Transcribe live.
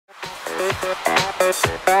What's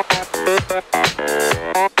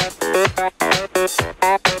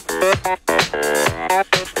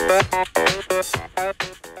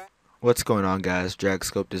going on, guys?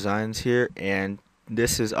 Dragscope Designs here, and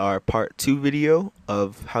this is our part 2 video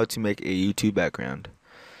of how to make a YouTube background.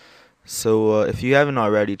 So if you haven't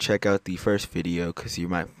already, check out the first video because you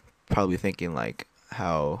might probably thinking like,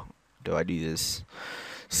 how do I do this?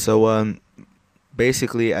 So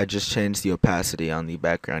basically I just changed the opacity on the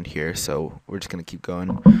background here, so we're just gonna keep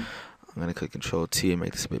going. I'm gonna click Control T and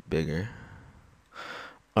make this a bit bigger.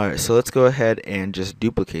 Alright, so let's go ahead and just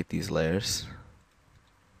duplicate these layers.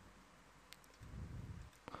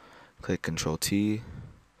 Click Control T,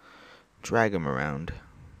 drag them around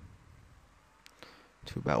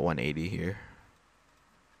to about 180 here.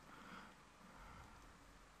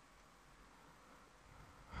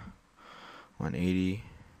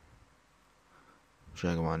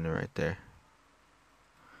 Drag them on there right there.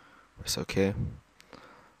 Press OK.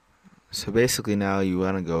 So basically now you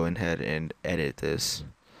want to go ahead and edit this.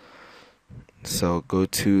 So go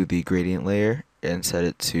to the gradient layer and set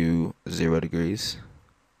it to 0 degrees.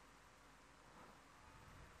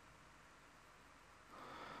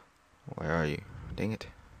 Where are you? Dang it.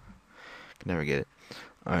 Can never get it.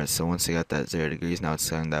 Alright, so once you got that 0 degrees, now it's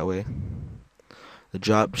going that way. The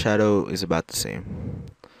drop shadow is about the same.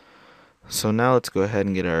 So now let's go ahead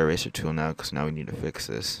and get our eraser tool now, because now we need to fix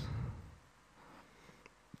this.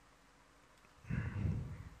 Go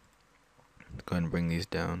ahead and bring these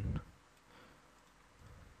down.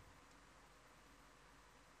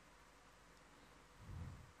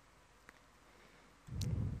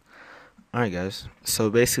 Alright guys, so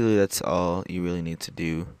basically that's all you really need to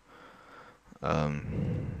do.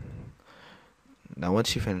 Now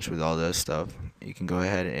once you finish with all this stuff, you can go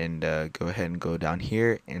ahead and go down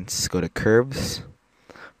here and go to curves,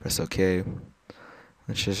 press OK.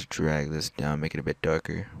 Let's just drag this down, make it a bit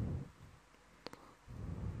darker.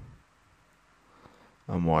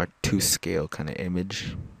 A more to scale kind of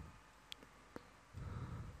image.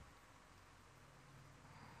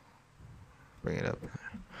 Bring it up.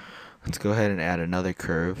 Let's go ahead and add another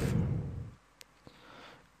curve,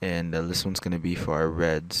 and this one's going to be for our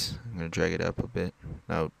reds. I'm going to drag it up a bit,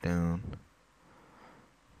 no, down,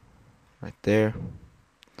 right there.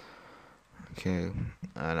 Okay,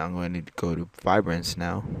 and I'm going to need to go to vibrance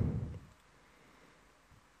now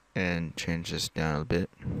and change this down a bit.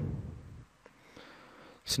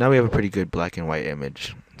 So now we have a pretty good black and white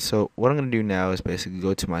image. So what I'm going to do now is basically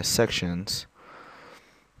go to my sections,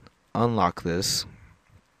 unlock this,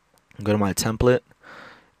 go to my template,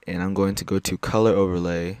 and I'm going to go to color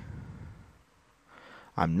overlay.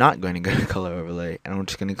 I'm not going to go to color overlay, and I'm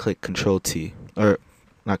just going to click Control T, or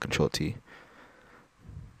not Control T,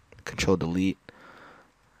 Control Delete,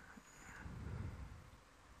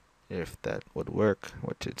 if that would work,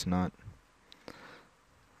 which it's not.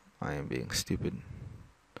 I am being stupid.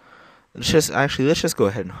 Let's just go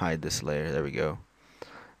ahead and hide this layer. There we go.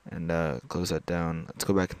 And close that down. Let's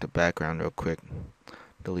go back into background real quick.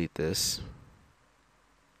 Delete this.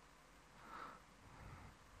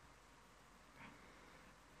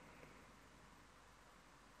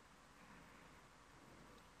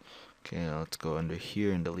 Okay, now let's go under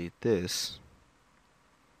here and delete this.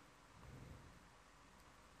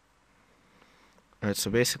 Alright,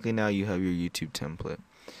 so basically now you have your YouTube template.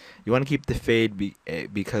 You want to keep the fade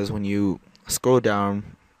because when you scroll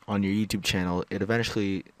down on your YouTube channel, the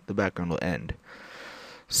background will end.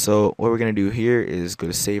 So what we're going to do here is go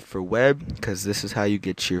to save for web, because this is how you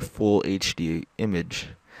get your full HD image.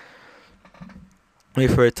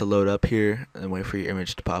 Wait for it to load up here and wait for your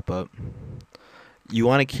image to pop up. You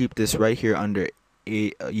want to keep this right here under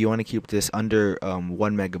 1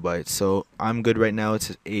 megabyte. So I'm good right now.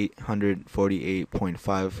 It's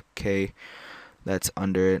 848.5K. That's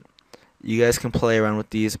under it. You guys can play around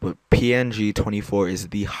with these, but PNG 24 is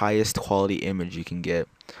the highest quality image you can get.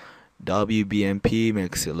 WBMP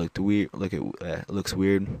makes it look weird. It looks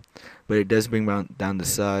weird, but it does bring down the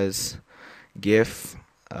size. GIF,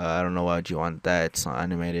 I don't know why you want that. It's not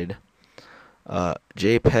animated.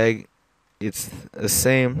 JPEG, it's the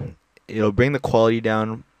same. It'll bring the quality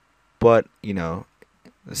down, but you know,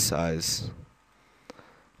 the size.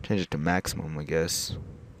 Change it to maximum, I guess.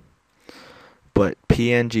 But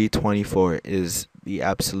PNG 24 is the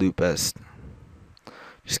absolute best.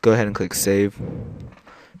 Just go ahead and click save.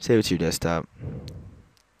 Save it to your desktop.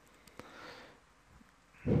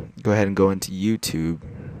 Go ahead and go into YouTube.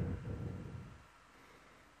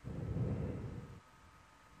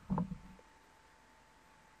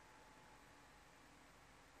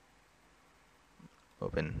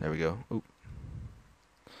 Open. There we go. Oop.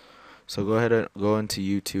 So go ahead and go into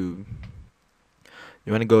YouTube.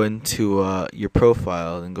 You want to go into your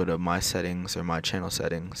profile and go to my settings or my channel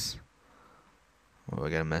settings. Oh, I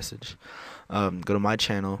got a message. Go to my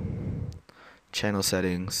channel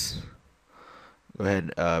settings. Go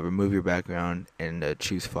ahead, remove your background and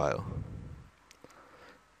choose file.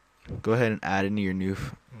 Go ahead and add in your new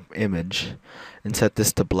image and set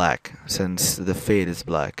this to black since the fade is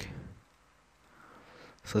black.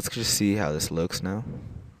 So let's just see how this looks now.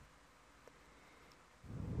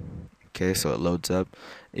 Okay, so it loads up.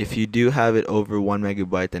 If you do have it over 1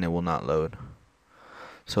 megabyte, then it will not load.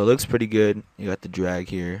 So it looks pretty good. You got the drag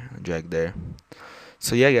here, drag there.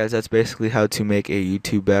 So yeah, guys, that's basically how to make a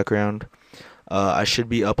YouTube background. I should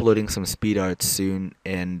be uploading some speed arts soon,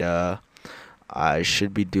 and I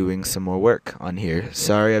should be doing some more work on here.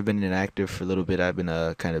 Sorry, I've been inactive for a little bit. I've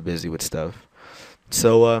been kind of busy with stuff.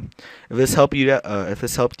 So if this helped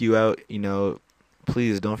you out,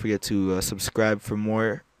 please don't forget to subscribe for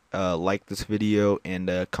more. Like this video and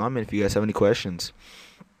comment if you guys have any questions.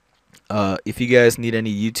 If you guys need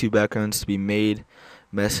any YouTube backgrounds to be made,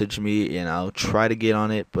 message me and I'll try to get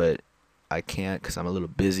on it, but I can't because I'm a little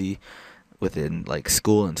busy within like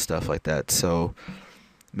school and stuff like that. So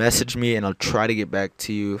message me and I'll try to get back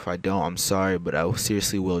to you. If I don't, I'm sorry, but I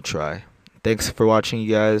seriously will try. Thanks for watching,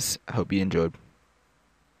 you guys. I hope you enjoyed.